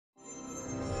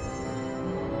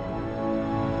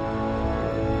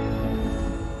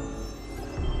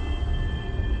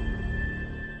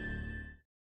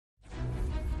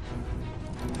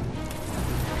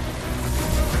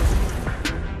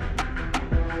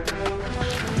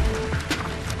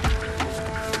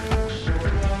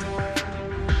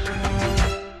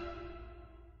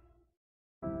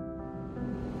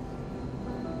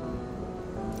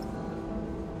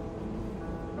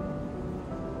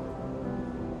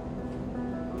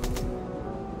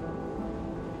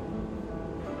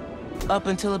Up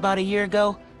until about a year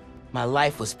ago, my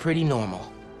life was pretty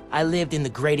normal. I lived in the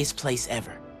greatest place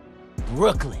ever.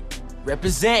 Brooklyn.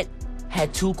 Represent.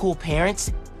 Had 2 cool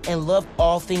parents and loved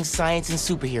all things science and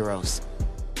superheroes.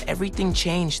 Everything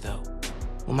changed, though,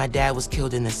 when my dad was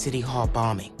killed in the City Hall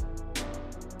bombing.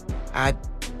 I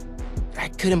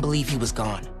couldn't believe he was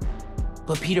gone.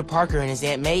 But Peter Parker and his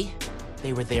Aunt May,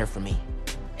 they were there for me.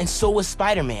 And so was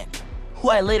Spider-Man,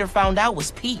 who I later found out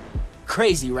was Pete.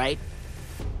 Crazy, right?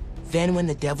 Then when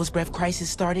the Devil's Breath crisis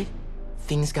started,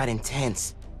 things got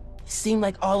intense. It seemed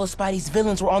like all of Spidey's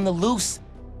villains were on the loose.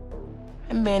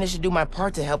 I managed to do my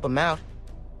part to help him out.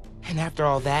 And after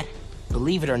all that,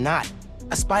 believe it or not,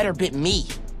 a spider bit me.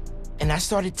 And I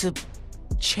started to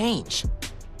change.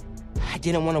 I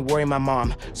didn't want to worry my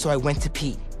mom, so I went to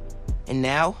Pete. And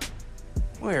now,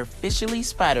 we're officially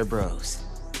Spider Bros.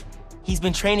 He's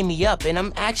been training me up, and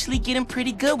I'm actually getting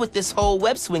pretty good with this whole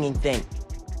web-swinging thing.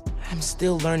 I'm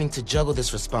still learning to juggle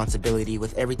this responsibility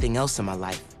with everything else in my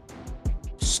life.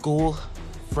 School,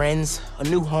 friends, a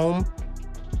new home.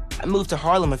 I moved to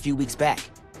Harlem a few weeks back.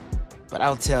 But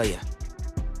I'll tell you,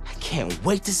 I can't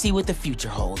wait to see what the future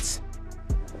holds.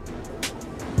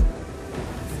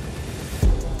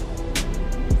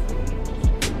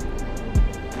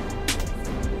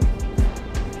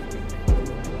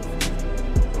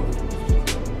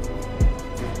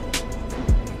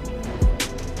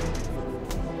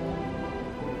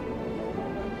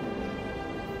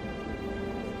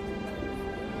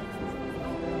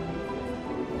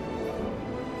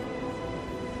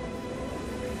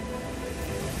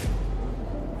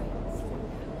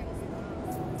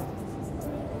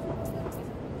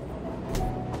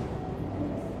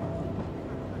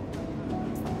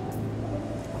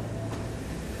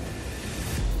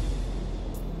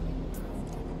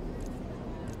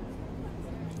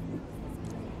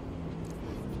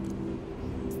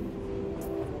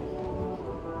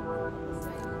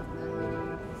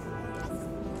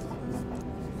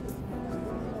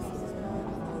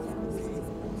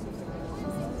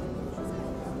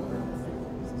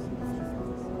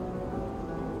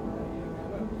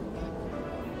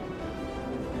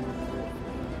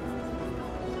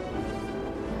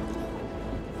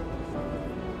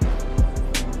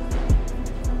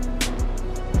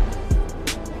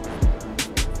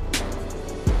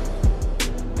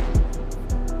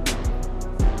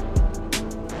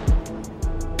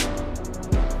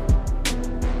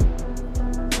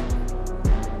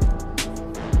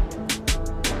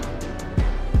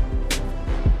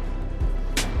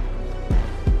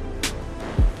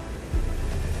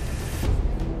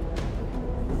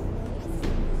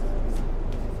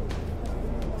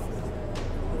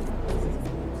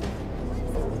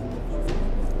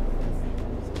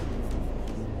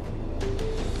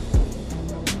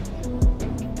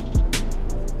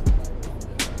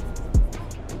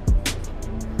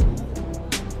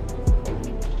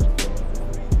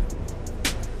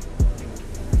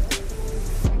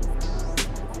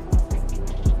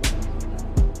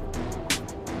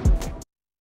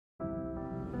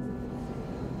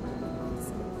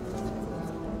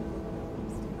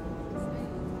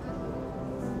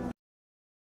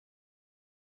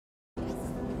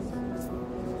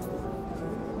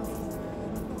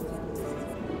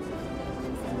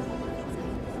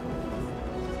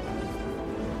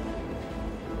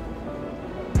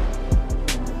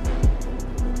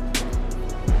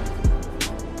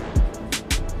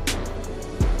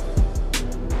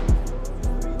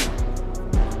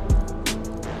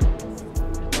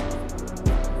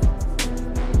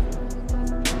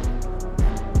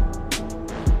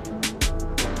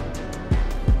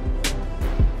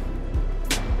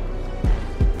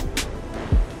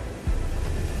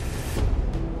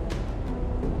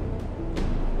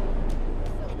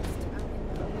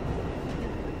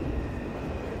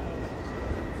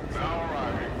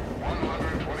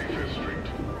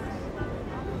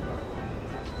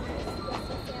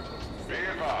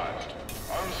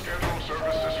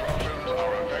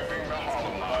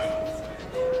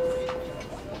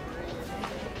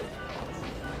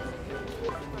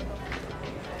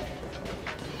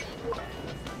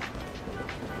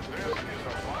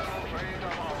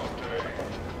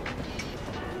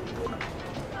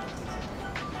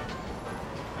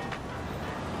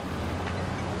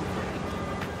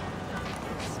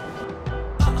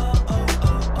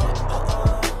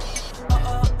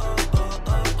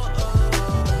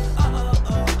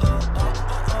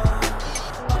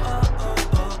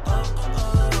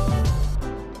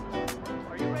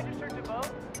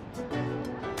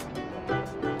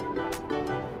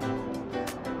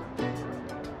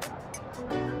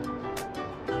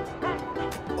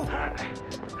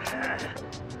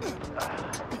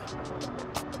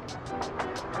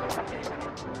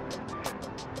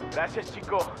 Gracias,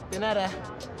 chico. De nada.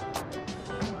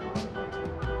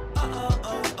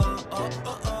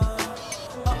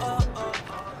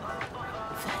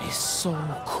 That is so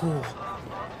cool.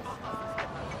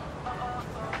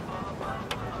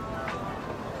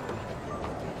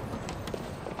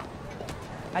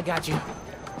 I got you.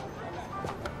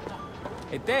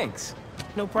 Hey, thanks.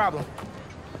 No problem.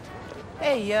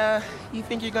 Hey, you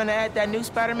think you're gonna add that new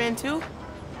Spider-Man too?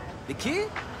 The kid?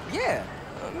 Yeah,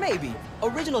 maybe.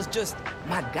 Original's just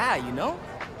my guy, you know?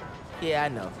 Yeah, I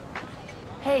know.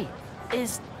 Hey,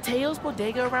 is Teo's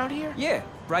Bodega around here? Yeah,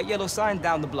 bright yellow sign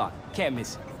down the block. Can't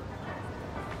miss it.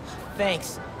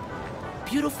 Thanks.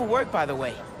 Beautiful work, by the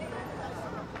way.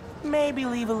 Maybe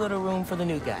leave a little room for the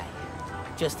new guy,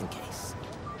 just in case.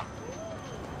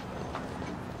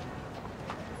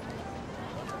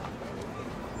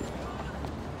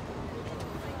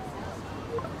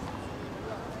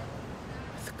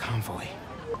 The convoy.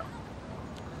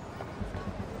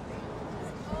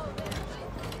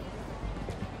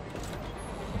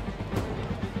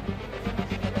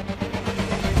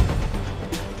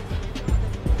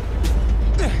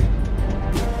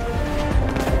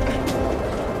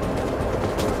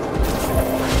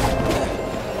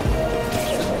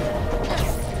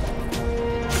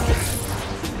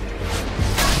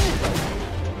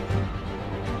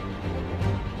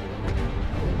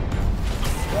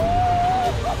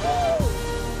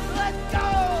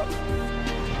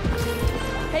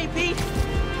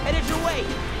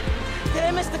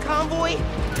 Convoy?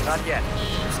 Not yet.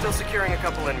 Still securing a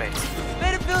couple inmates.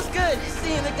 Bet it feels good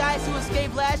seeing the guys who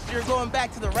escaped last year going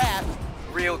back to the raft.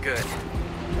 Real good.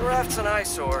 The raft's an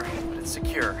eyesore, but it's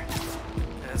secure.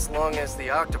 As long as the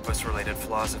octopus-related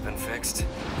flaws have been fixed.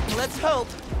 Let's hope.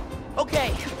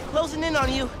 Okay, closing in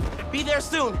on you. Be there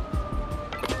soon.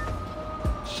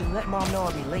 Should let Mom know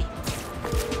I'll be late.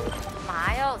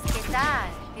 Miles, ¿qué tal?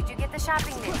 Did you get the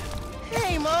shopping list?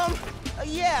 Hey, Mom.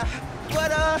 Yeah,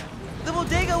 but, the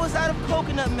bodega was out of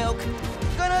coconut milk.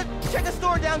 Gonna check a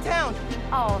store downtown.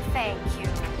 Oh, thank you.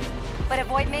 But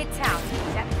avoid Midtown.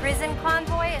 That prison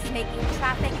convoy is making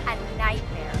traffic a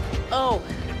nightmare. Oh,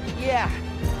 yeah.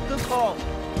 Good call.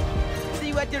 See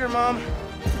you at dinner, Mom.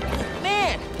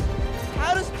 Man,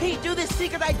 how does Pete do this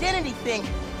secret identity thing?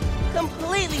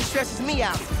 Completely stresses me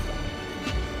out.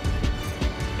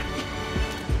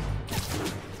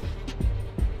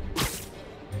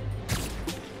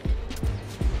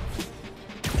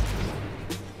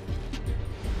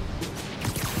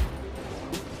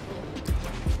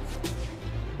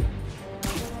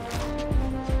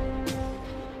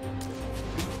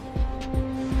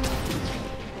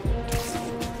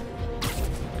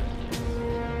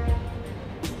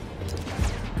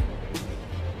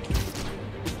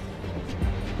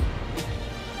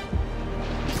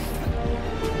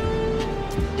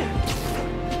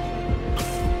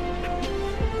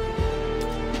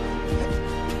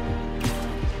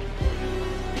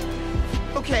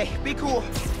 Okay, be cool.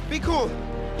 Be cool.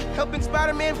 Helping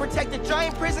Spider-Man protect a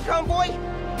giant prison convoy?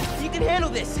 You can handle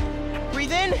this.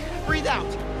 Breathe in, breathe out.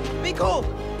 Be cool.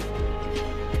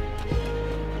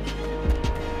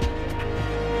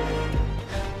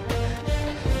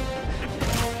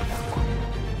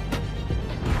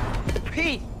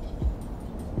 Pete!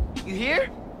 You here?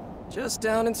 Just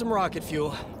down in some rocket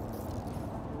fuel.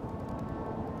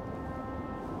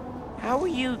 How are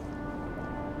you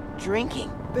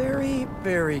drinking? Very,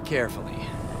 very carefully.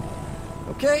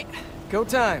 Okay, go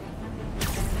time.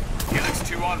 Helix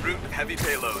 2 en route with heavy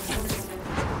payload.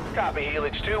 Copy,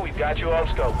 Helix 2. We've got you on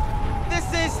scope. This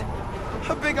is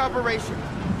a big operation.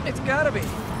 It's gotta be.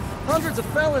 Hundreds of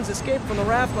felons escaped from the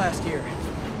raft last year.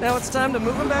 Now it's time to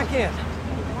move them back in.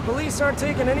 Police aren't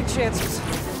taking any chances,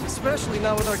 especially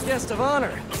not with our guest of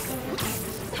honor.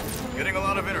 Getting a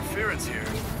lot of interference here.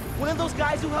 One of those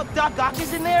guys who helped Doc Ock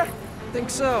is in there? Think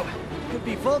so. Could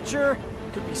be Vulture,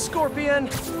 could be Scorpion,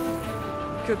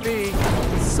 could be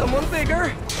someone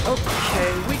bigger.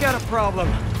 Okay, we got a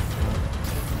problem.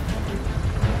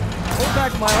 Hold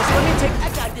back, Miles. Let me take... I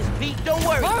got this, Pete. Don't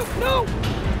worry. No!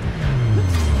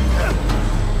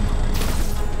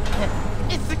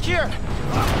 It's secure.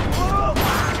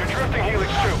 You're drifting, Helix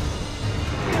 2.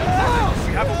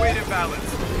 We have a weight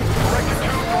imbalance. Correction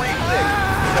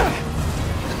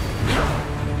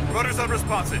 236. Rudder's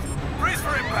unresponsive. Brace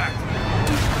for impact.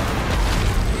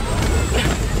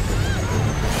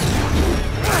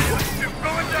 Helix 2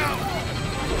 going down.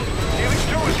 Helix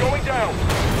 2 is going down.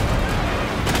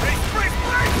 Brace!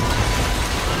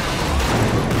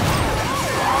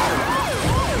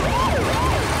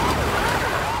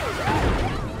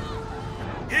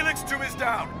 Helix 2 is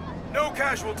down. No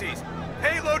casualties.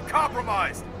 Payload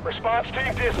compromised. Response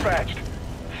team dispatched.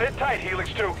 Sit tight,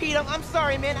 Helix 2. Pete, I'm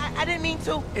sorry, man. I didn't mean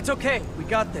to. It's okay. We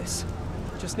got this.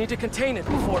 Just need to contain it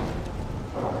before...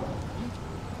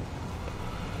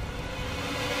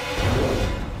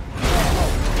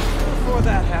 Before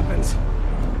that happens.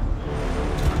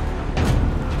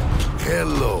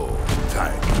 Hello,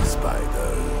 tiny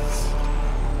spiders.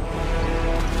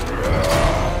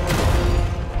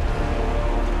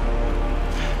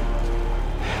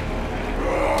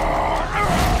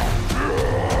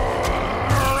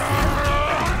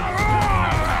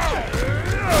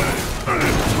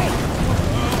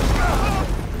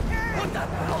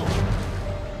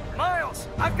 Miles,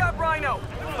 I've got Rhino,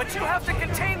 but you have to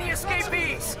contain the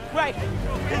escapees. Right.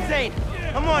 Insane.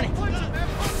 I'm on it.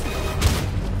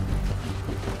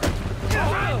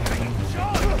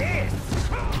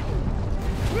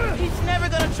 He's never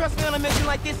gonna trust me on a mission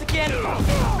like this again.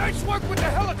 Nice work with the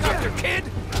helicopter, kid!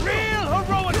 Real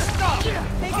heroic stuff!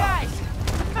 Hey guys,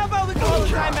 how about we call a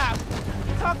timeout?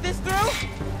 Talk this through?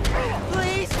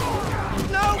 Please?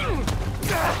 No?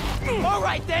 All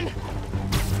right then.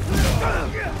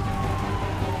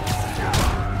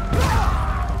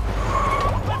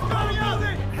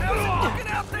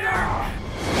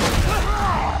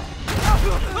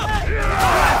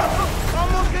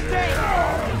 Almost contained.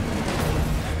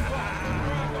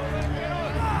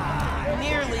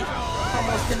 Nearly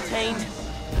almost contained.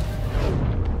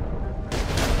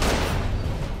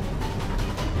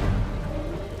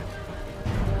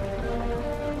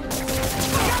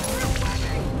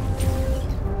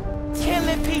 Can't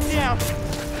let Pete down. I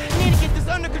need to get this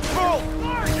under control.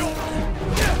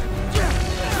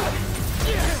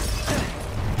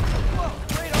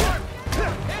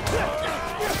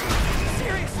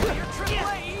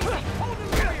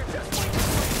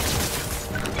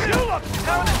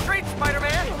 Down the street,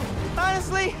 Spider-Man!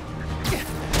 Honestly,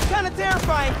 kind of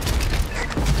terrifying.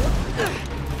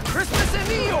 Christmas in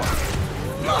New York!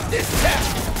 Love this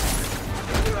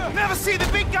town! Never see the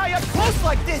big guy up close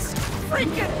like this!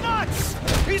 Freaking nuts!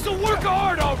 He's a work of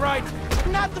art, all right!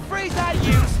 Not the phrase I'd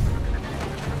use.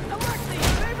 Alexi,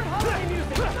 favorite holiday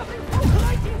music! Something from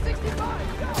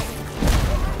 1965! Go!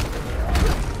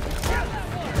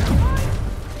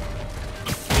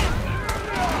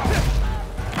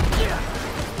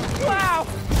 Wow!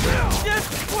 Just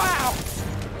wow!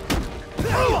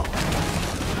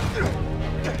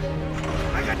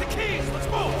 I got the keys! Let's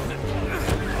move!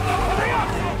 Hurry up!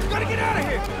 We gotta get out of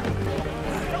here!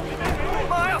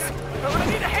 Miles, I'm gonna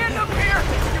need a hand up here!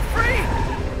 You're free!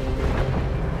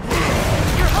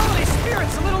 Your holiday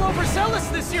spirit's a little overzealous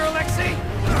this year, Alexi!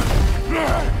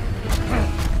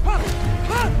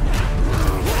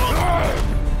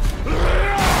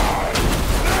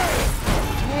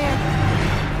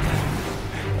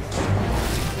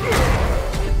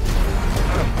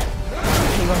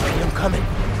 Hang on, Pete, I'm coming.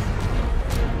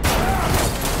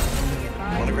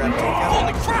 Wanna grab takeout?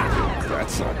 Holy crap!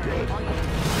 That's not good.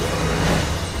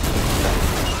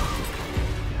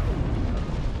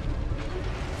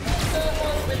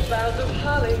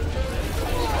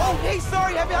 Oh, hey,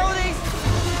 sorry, happy holidays!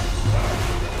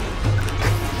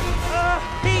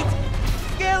 Pete,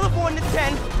 scale of 1 to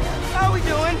 10. How we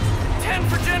doing? 10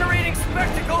 for generating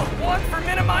spectacle, 1 for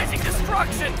minimizing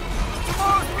destruction.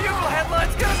 Tomorrow's Bugle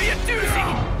headline's gonna be a doozy.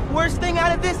 Worst thing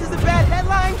out of this is a bad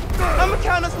headline? I'ma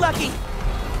count us lucky.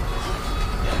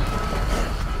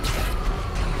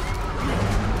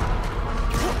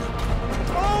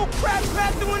 Oh, crap,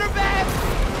 doing her bad.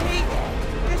 Pete,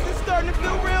 this is starting to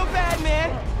feel real bad, man.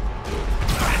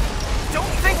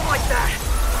 Don't think like that.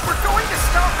 We're going to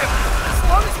stop him, as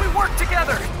long as we work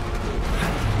together.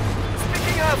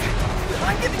 Speaking of,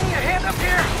 I'm giving you a hand up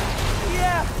here.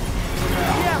 Yeah,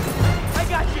 I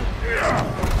got you.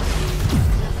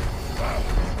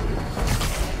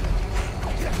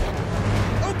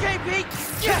 Okay, Pete.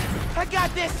 Yeah, I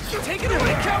got this. Take it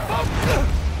away, Capo!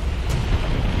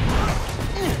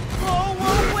 Oh,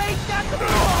 wait, that's the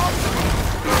ball.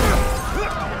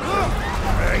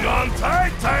 Hang on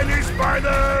tight, tiny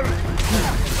spider!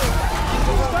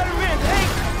 Spider-Man, hey!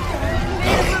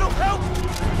 Need a little help?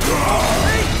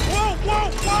 Hey! Whoa!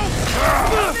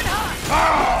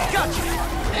 Gotcha!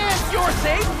 And you're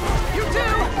safe! You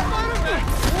too! Spider-Man!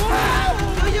 Wow!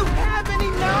 Do you have any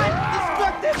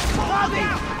non-destructive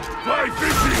clothing? Fly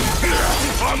fishing!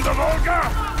 On the Volga!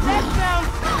 That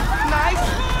sounds nice!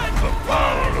 The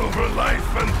power over life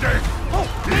and death! Oh,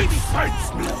 It baby! excites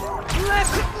me!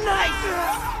 That's nice!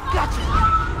 Gotcha!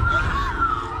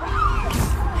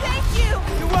 Thank you!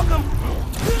 You're welcome!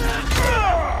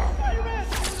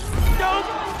 Don't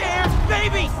scare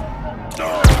babies!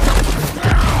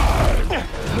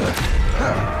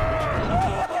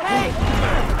 Hey!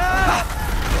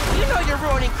 You know you're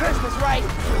ruining right.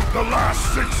 The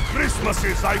last 6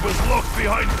 Christmases I was locked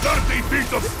behind 30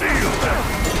 feet of steel.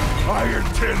 I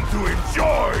intend to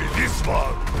enjoy this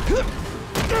one.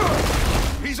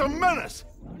 He's a menace.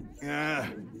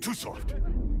 Too soft.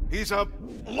 He's a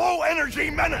low-energy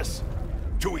menace.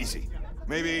 Too easy.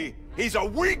 Maybe he's a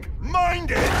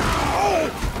weak-minded. Oh!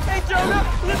 Hey, Jonah,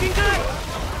 looking good.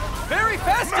 Very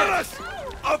festive. Menace!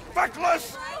 A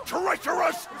feckless,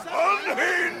 treacherous,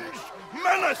 unhinged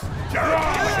menace!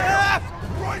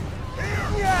 Right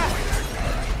here!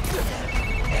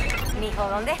 Mijo,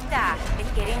 ¿dónde está? It's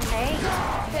getting late.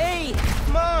 Hey,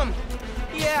 Mom.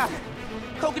 Yeah,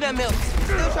 coconut milk.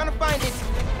 Still trying to find it.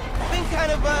 Been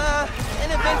kind of,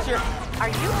 an adventure. Are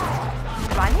you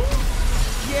running?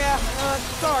 Yeah,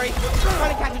 sorry.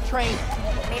 Trying to catch a train.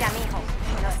 Mira, mijo,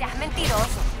 no seas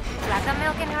mentiroso. Grab the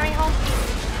milk and hurry home,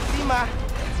 please. Sí, Ma.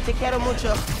 Te quiero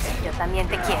mucho. Yo también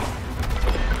te quiero.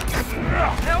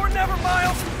 Now or never,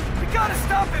 Miles! We gotta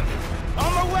stop him!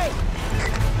 On my way.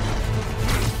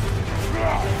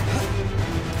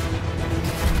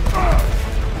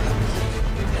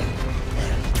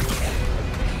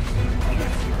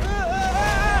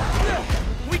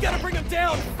 We gotta bring him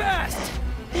down, fast!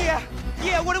 Yeah,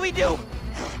 what do we do?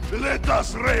 Let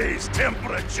us raise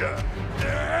temperature.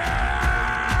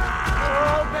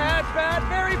 Oh, bad,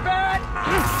 very bad!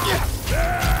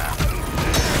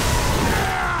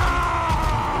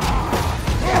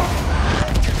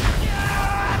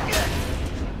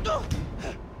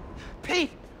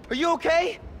 Pete, are you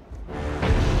okay?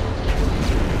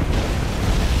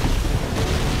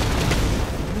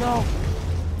 No.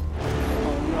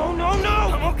 Oh, no!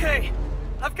 I'm okay.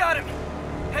 I've got him.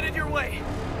 Headed your way.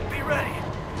 Be ready.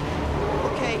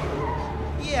 Okay.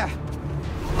 Yeah.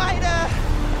 Might,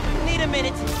 need a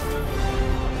minute.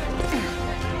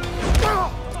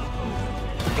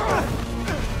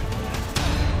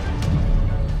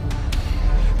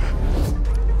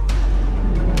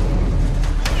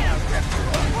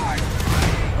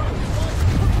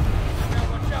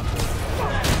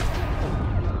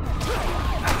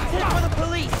 Tip for the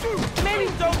police. Maybe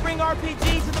don't bring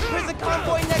RPGs to the prison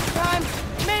convoy next time.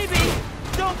 Maybe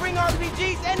don't bring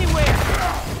RPGs anywhere.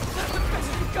 That's the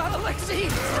best you got, Alexei!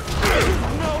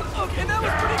 No. Okay, that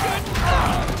was pretty good!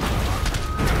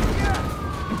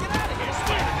 Get out of here,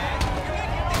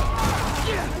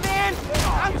 Man,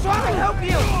 I'm trying to help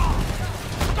you.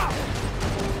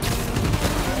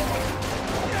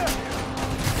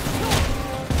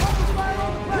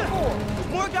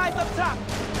 More guys up top.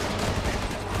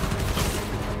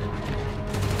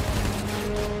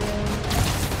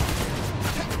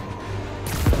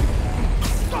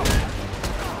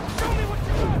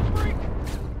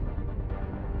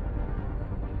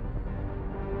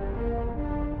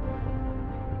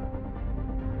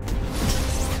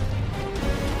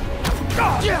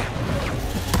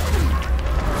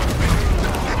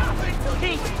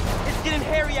 Pete, it's getting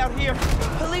hairy out here.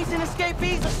 Police and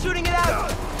escapees are shooting it out.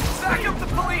 Back up the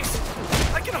police!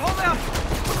 I can hold out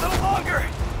a little longer!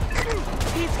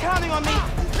 He's counting on me.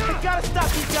 I gotta stop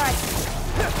these guys.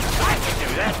 I can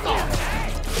do that.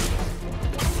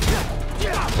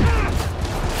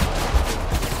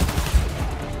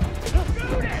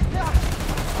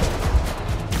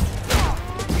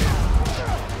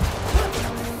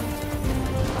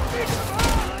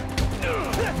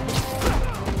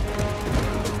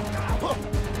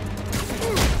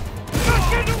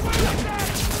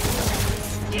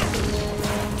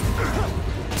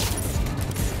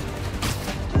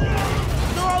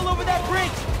 They're all over that bridge.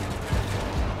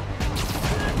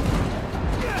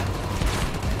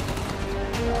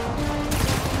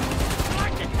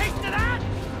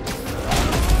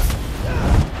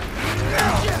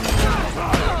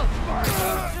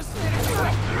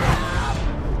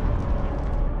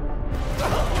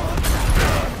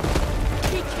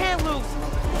 He can't lose.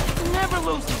 He never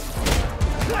loses.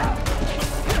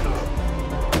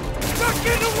 Not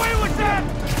getting away with that!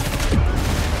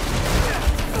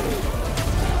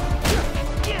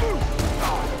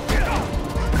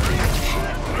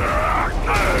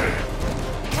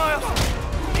 Miles!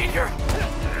 Need your...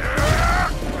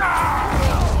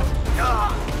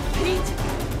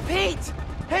 Pete!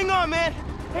 Hang on, man!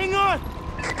 Hang on!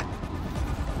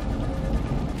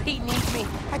 Pete needs me.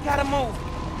 I gotta move.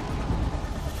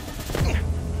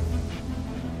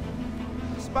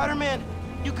 Spider-Man,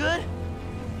 you good?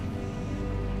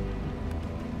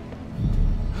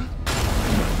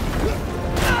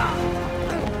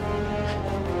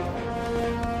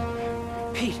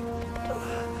 Pete.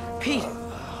 Pete.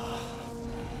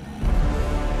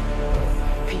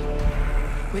 Pete.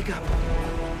 Wake up.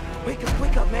 Wake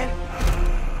up, man.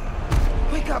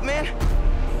 Wake up, man.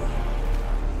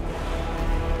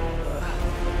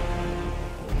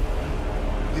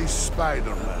 This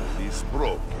Spider-Man is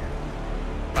broken.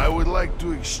 I would like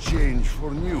to exchange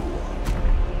for new one.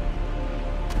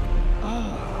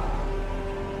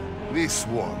 This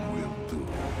one will do.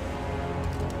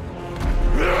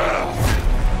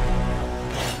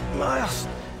 Miles,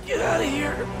 get out of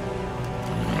here.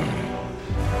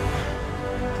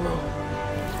 Bro.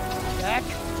 Back?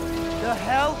 The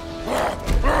hell?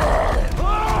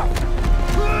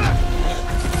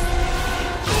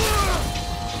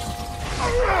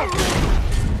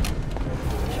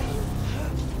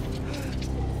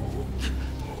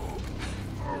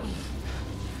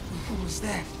 What was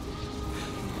that?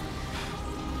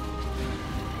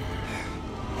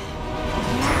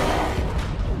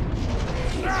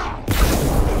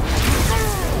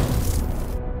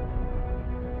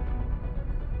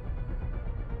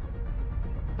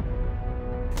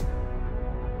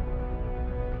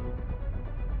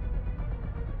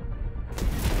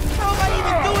 How am I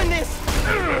even doing this?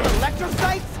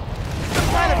 Electrocytes? Some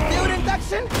kind of field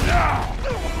induction?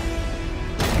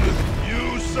 You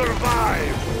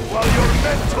survive while your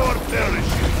mentor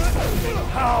perishes.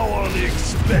 How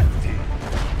unexpected.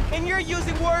 And you're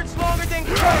using words longer than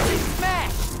crush and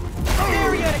smash.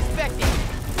 Very unexpected.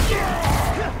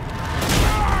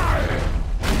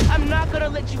 I'm not gonna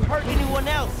let you hurt anyone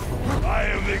else. I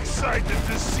am excited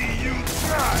to see you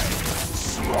try,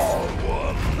 small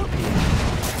one.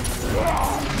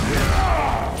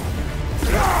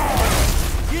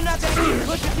 You're not gonna keep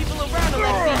pushing people around,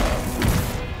 Alexei.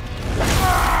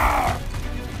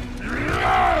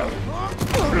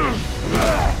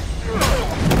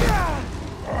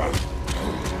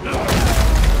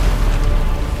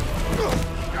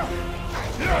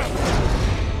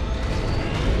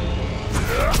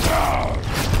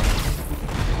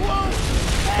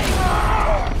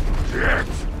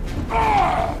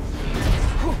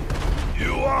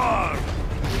 You are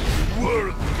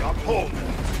worthy opponent,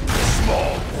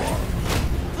 small one.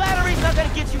 Flattery's not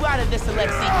gonna get you out of this,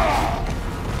 Alexei.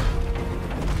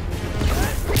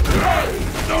 Hey, in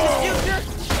the future, just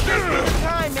give me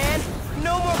time, man.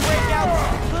 No more breakouts,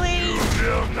 please. You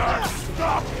will not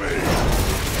stop me.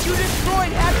 You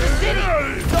destroyed half the city.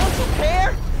 Don't you care?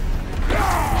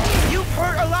 You've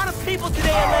hurt a lot of people today,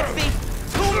 Alexei.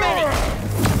 Too many.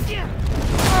 You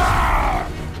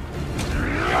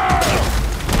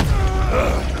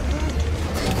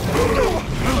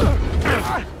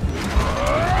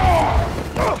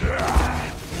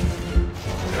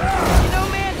know,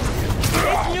 man,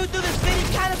 chasing you through the city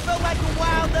kind of felt like a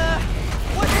wild,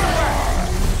 what's the word?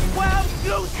 Wild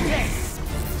goose chase.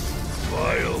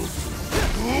 Wild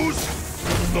goose?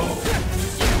 No.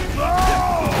 No!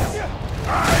 I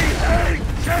hate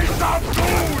chase of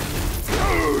food!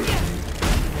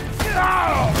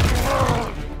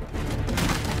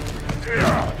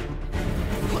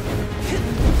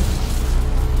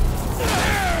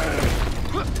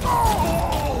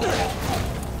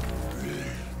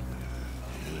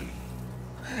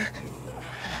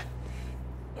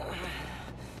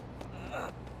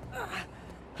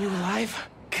 You alive?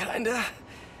 Kinda.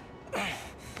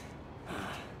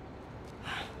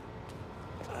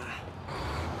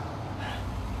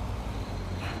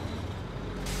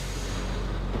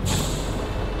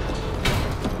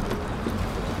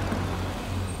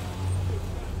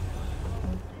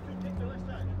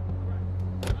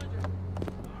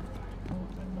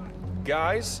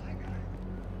 Guys?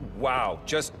 Wow,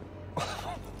 just...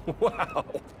 wow.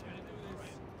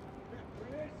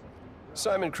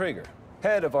 Simon Krieger,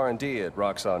 head of R&D at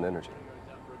Roxxon Energy.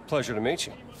 Pleasure to meet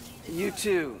you. You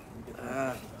too.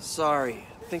 Sorry.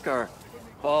 I think our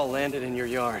ball landed in your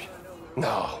yard.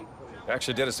 No,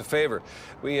 actually did us a favor.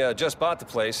 We just bought the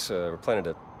place. We're planning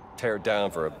to tear it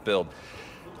down for a build.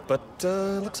 But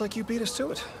looks like you beat us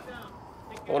to it.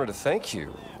 I wanted to thank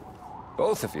you,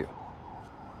 both of you.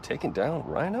 Taking down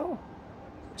Rhino?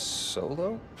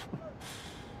 Solo?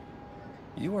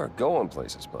 You are going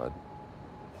places, bud.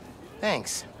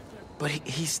 Thanks. But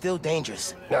he's still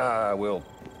dangerous. Nah, we'll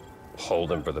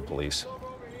hold him for the police.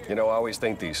 You know, I always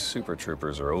think these super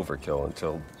troopers are overkill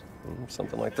until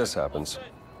something like this happens.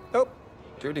 Oh,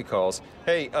 duty calls.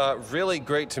 Hey, really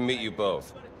great to meet you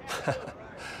both.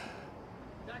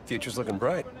 Future's looking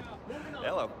bright.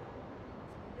 Hello.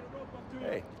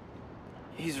 Hey.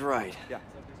 He's right. Yeah.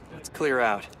 Let's clear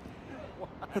out.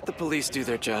 Let the police do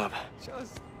their job.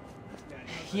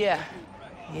 Yeah.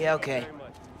 Yeah, okay.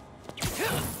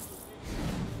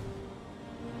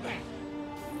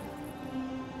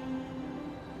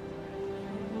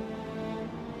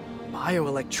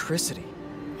 Bioelectricity.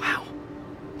 Wow.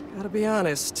 Gotta be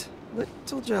honest,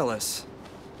 little jealous.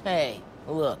 Hey,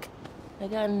 look. I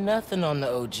got nothing on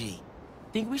the OG.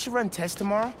 Think we should run tests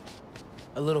tomorrow?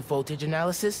 A little voltage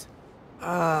analysis?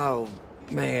 Oh,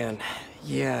 man.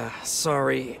 Yeah,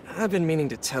 sorry. I've been meaning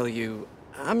to tell you,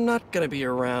 I'm not gonna be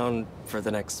around for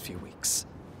the next few weeks.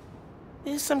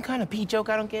 Is some kind of pee joke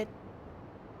I don't get?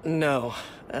 No.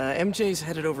 MJ's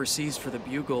headed overseas for the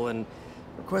Bugle and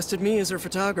requested me as her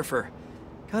photographer.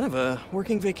 Kind of a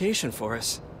working vacation for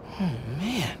us. Oh,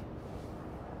 man.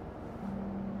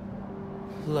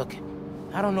 Look,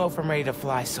 I don't know if I'm ready to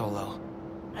fly solo.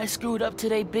 I screwed up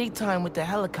today big time with the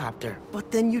helicopter.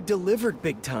 But then you delivered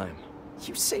big time.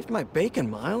 You saved my bacon,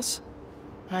 Miles.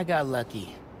 I got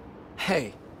lucky.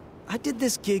 Hey, I did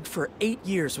this gig for 8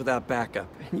 years without backup,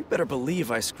 and you better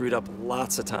believe I screwed up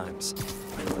lots of times.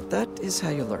 But that is how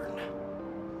you learn.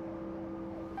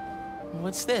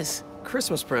 What's this?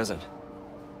 Christmas present.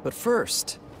 But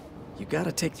first, you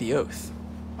gotta take the oath.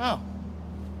 Oh.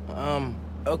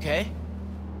 Okay.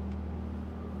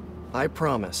 I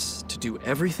promise to do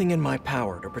everything in my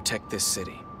power to protect this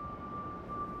city.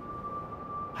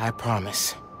 I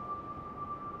promise.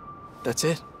 That's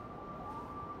it.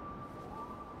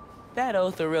 That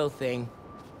oath a real thing.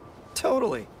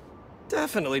 Totally.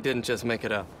 Definitely didn't just make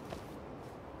it up.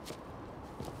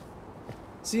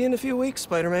 See you in a few weeks,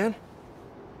 Spider-Man.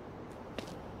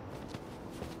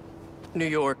 New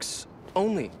York's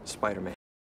only Spider-Man.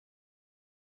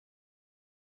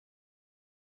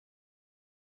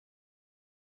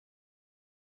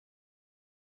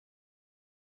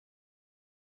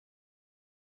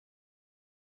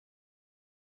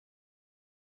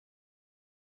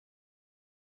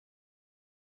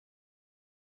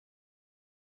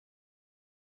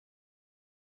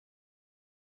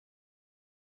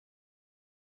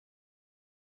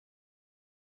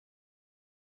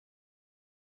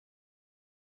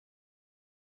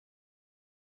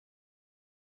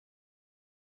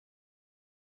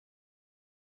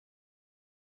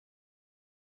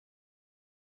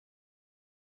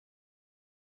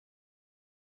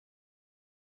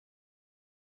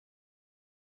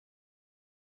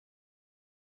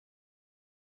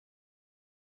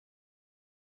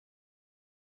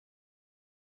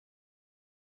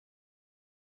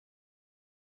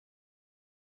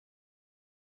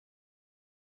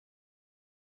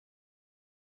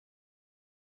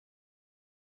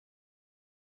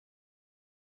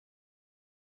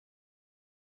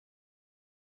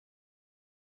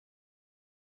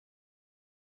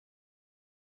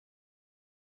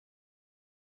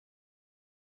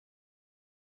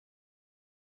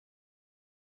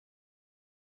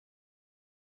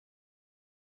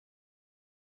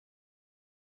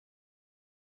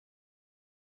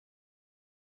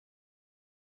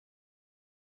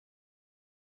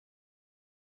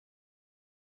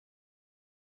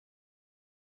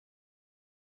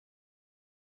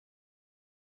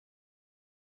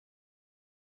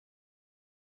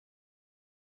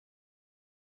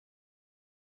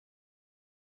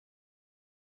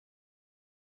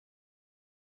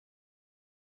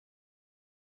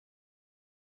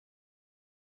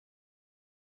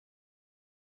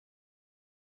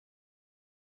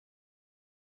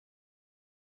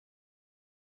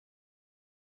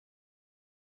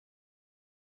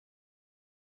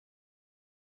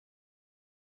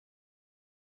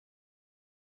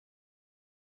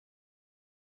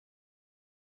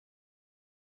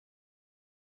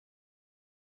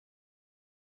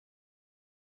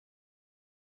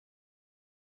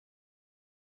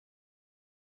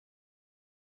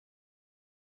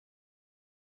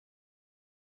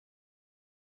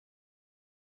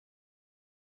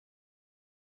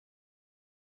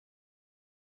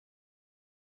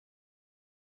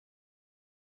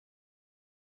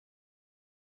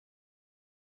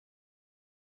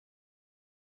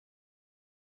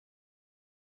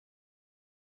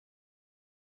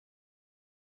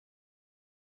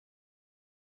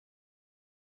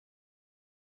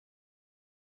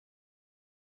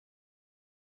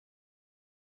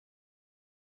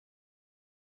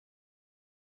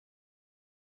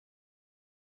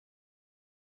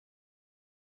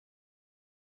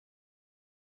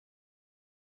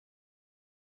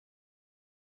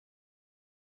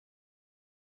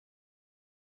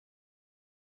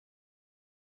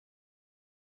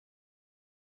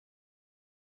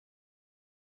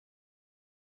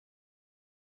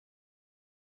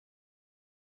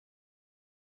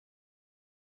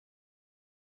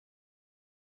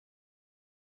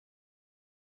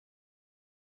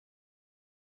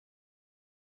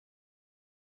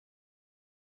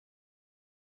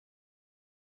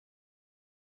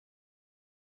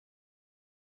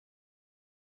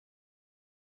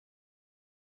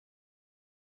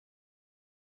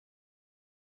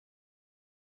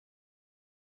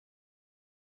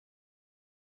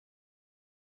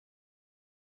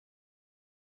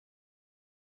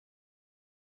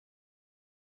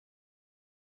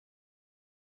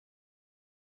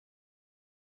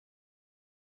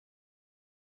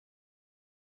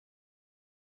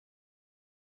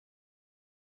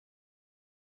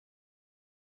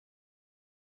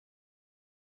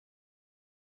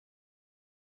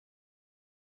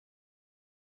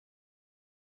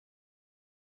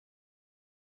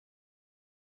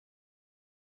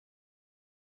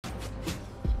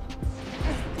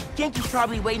 Genki's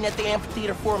probably waiting at the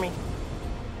amphitheater for me.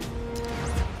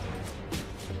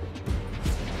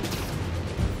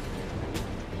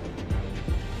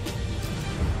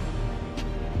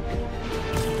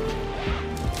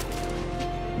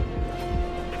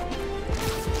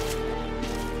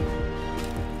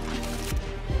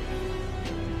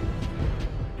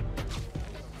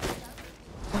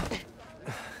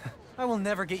 I will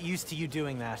never get used to you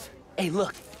doing that. Hey,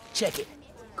 look, check it.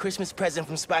 Christmas present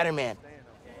from Spider-Man.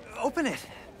 Open it.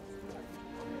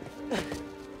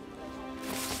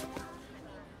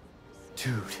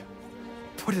 Dude,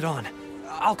 put it on.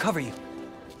 I'll cover you.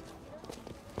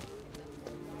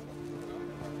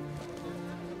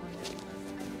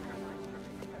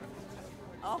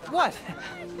 What?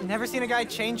 Never seen a guy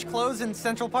change clothes in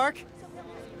Central Park?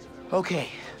 Okay.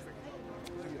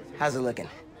 How's it looking?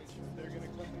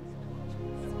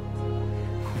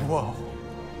 Whoa.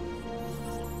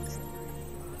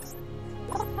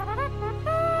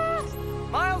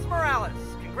 Miles Morales,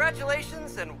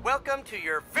 congratulations and welcome to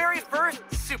your very first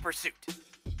super suit.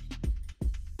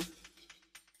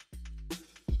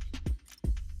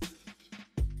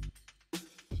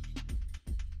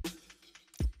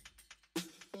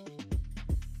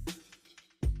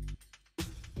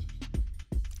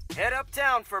 Head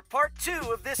uptown for part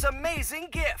 2 of this amazing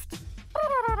gift.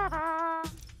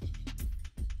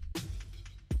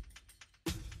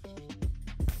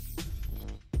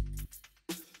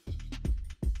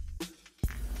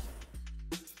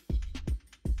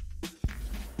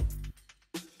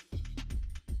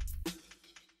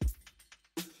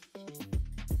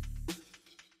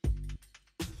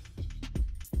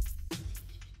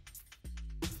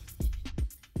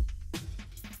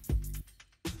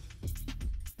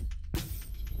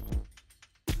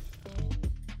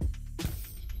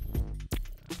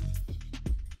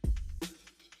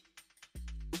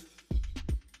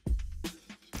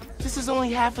 This is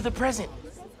only half of the present.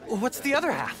 What's the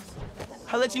other half?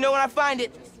 I'll let you know when I find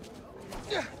it.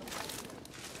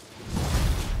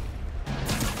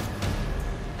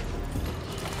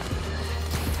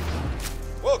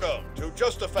 Welcome to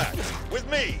Just a Fact with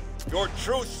me, your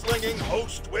truth-slinging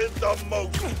host with the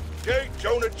most, J.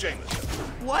 Jonah Jameson.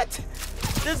 What?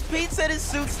 Does Pete set his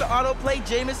suits to autoplay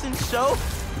Jameson's show?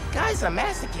 Guy's a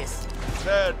masochist.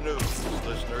 Sad news,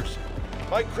 listeners.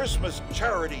 My Christmas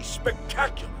charity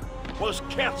spectacular was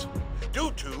canceled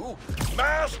due to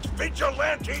masked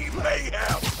vigilante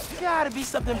mayhem. Gotta be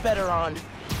something better on.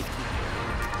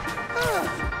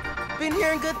 Been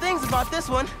hearing good things about this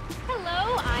one.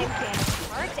 Hello, I'm Dana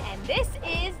Hart, and this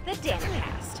is the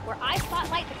DanaCast, where I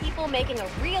spotlight the people making a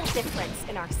real difference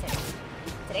in our city.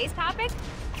 Today's topic?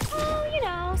 Oh, you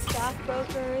know,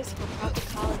 stockbrokers, for-profit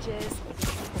colleges,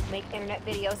 people who make internet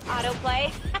videos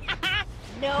autoplay.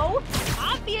 No,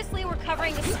 obviously we're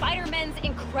covering the Spider-Man's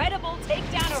incredible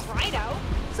takedown of Rhino.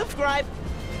 Subscribe.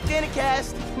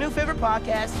 DanaCast, new favorite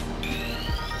podcast.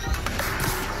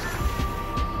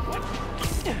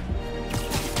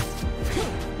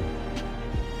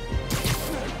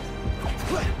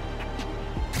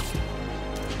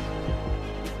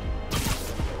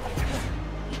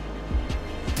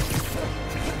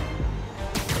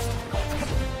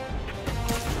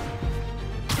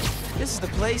 This is the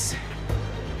place.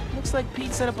 Looks like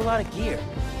Pete set up a lot of gear.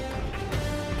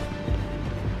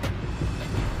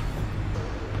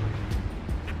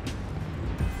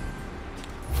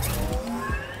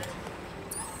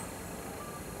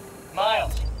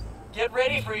 Miles, get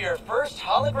ready for your first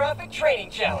holographic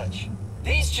training challenge.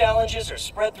 These challenges are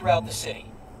spread throughout the city.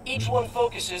 Each one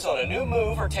focuses on a new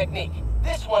move or technique.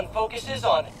 This one focuses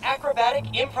on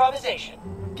acrobatic improvisation.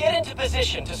 Get into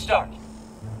position to start.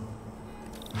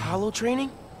 Holo training?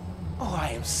 Oh, I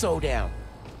am so down.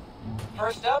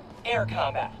 First up, air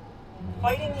combat.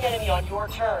 Fighting the enemy on your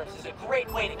terms is a great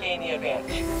way to gain the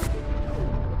advantage.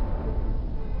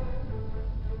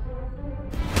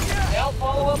 Now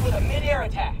follow up with a mid-air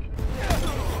attack.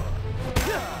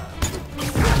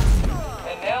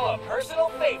 And now a personal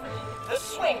favorite, the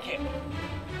swing kick.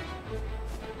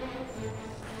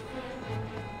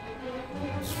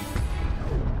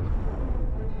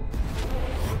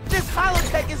 This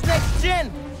holotech is next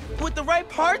gen! With the right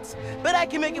parts, bet I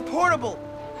can make it portable.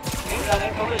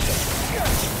 Incoming collision.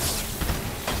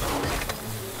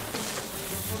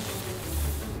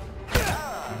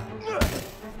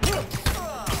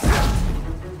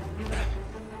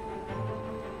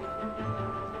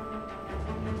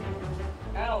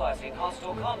 Analyzing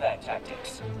hostile combat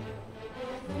tactics.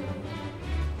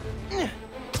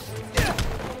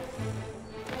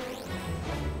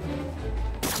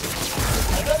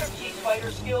 Another key fighter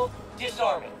skill,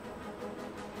 disarming.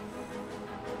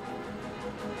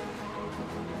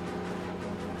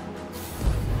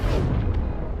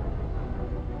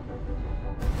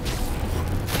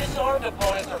 Armed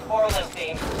opponents are far less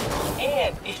dangerous,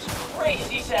 and it's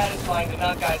crazy satisfying to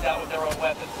knock guys out with their own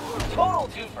weapons. Total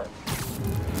twofer.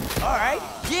 All right,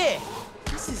 yeah,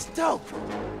 this is dope.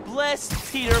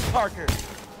 Bless Peter Parker.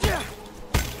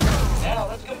 Now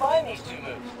let's combine these two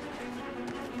moves.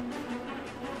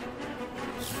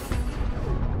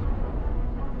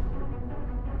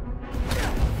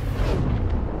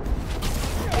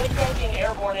 Tanking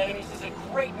airborne enemies is a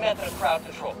great method of crowd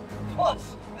control.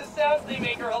 Plus, the sounds they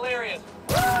make are hilarious.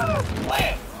 Woo!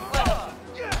 Land! Left!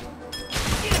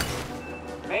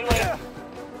 Main lane.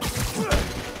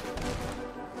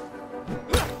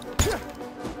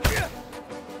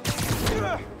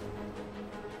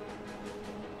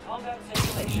 Combat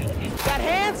simulation is... Got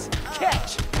hands?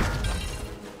 Catch!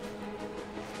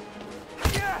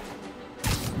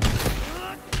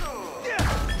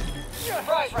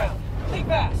 Surprise round. Think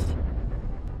fast.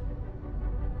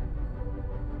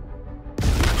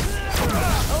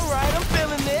 All right, I'm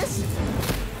feeling this.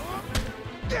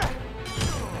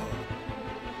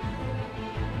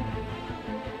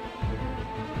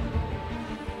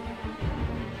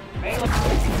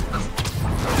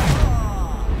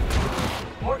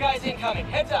 More guys incoming.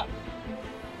 Heads up.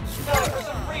 Time for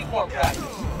some freeform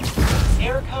practice.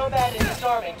 Air combat and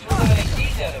disarming to eliminate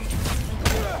these enemies.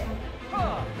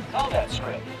 Combat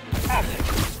script. Active.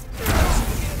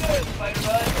 Good, Spider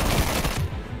Bud.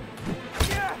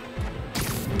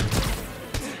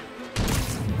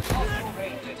 Multiple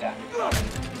range attack.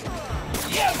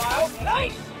 Yeah, Miles.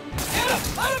 Nice. Get him.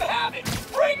 Let him have it.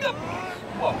 Bring them.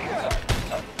 Whoa,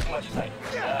 sorry. Too much sight.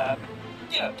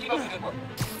 Keep up the good work.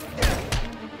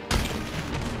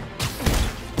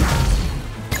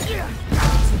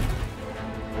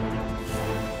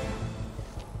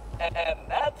 And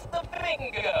that's the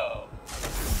bingo!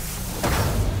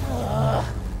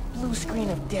 Blue screen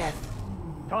of death.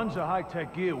 Tons of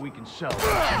high-tech gear we can sell.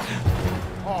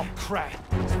 Oh, crap.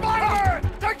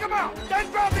 Spider-Man! Take him out! Then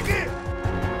grab the gear!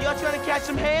 Y'all trying to catch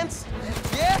some hands?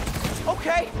 Yeah?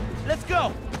 Okay, let's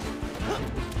go.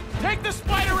 Take the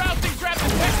spider out and grab the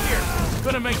tech gear!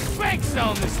 Gonna make bank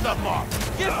selling this stuff off!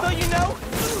 Just so you know,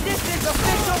 this is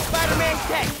official Spider-Man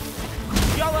tech.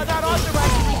 Y'all are not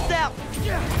authorized to resell.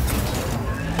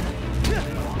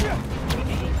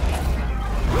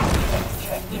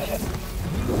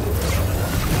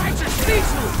 Guys are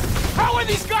see-through! How are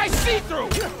these guys see-through?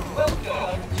 Welcome to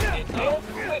Advanced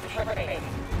Quick Training.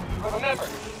 Remember,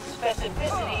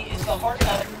 specificity is the heart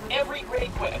of every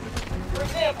great whip. For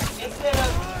example, instead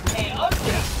of, hey,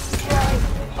 ugly, try,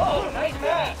 oh, nice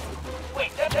mask.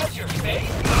 Wait, that's your face?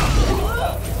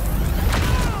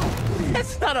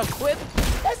 That's not a whip.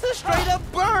 That's a straight-up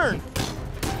burn.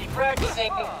 Keep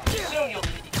practicing. Soon you'll be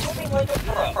moving like a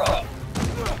pro.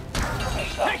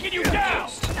 Taking you down!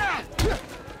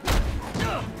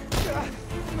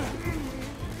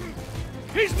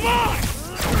 He's mine!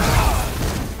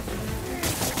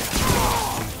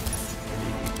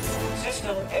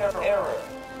 System error.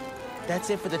 That's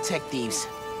it for the tech thieves.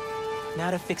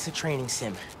 Now to fix a training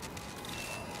sim.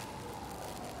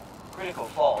 Critical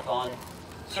fault on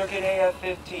circuit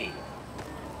AF-15.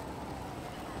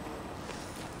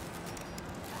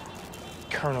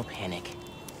 Kernel panic.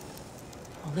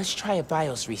 Well, let's try a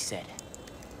BIOS reset.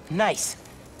 Nice.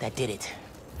 That did it.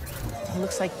 It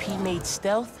looks like P made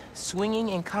stealth, swinging,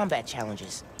 and combat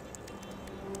challenges.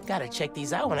 Gotta check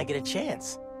these out when I get a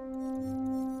chance.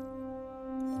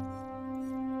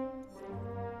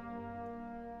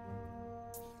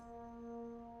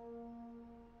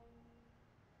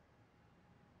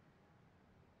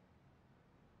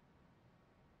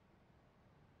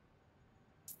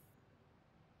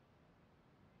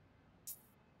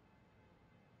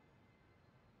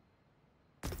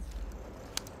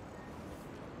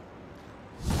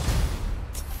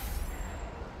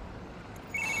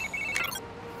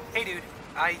 Hey dude,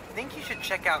 I think you should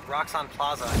check out Roxxon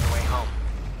Plaza on your way home.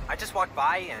 I just walked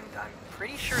by and I'm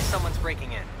pretty sure someone's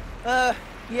breaking in.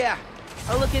 Yeah.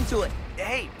 I'll look into it.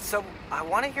 Hey, so I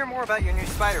want to hear more about your new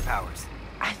spider powers.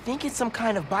 I think it's some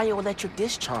kind of bioelectric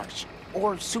discharge,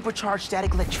 or supercharged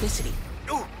static electricity.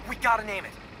 Ooh, we gotta name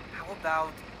it. How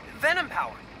about Venom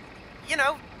Power? You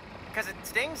know, because it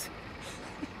stings.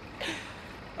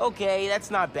 Okay,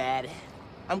 that's not bad.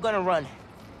 I'm gonna run.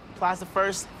 Plaza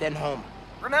first, then home.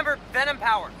 Remember, Venom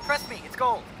Power. Trust me, it's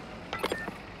gold.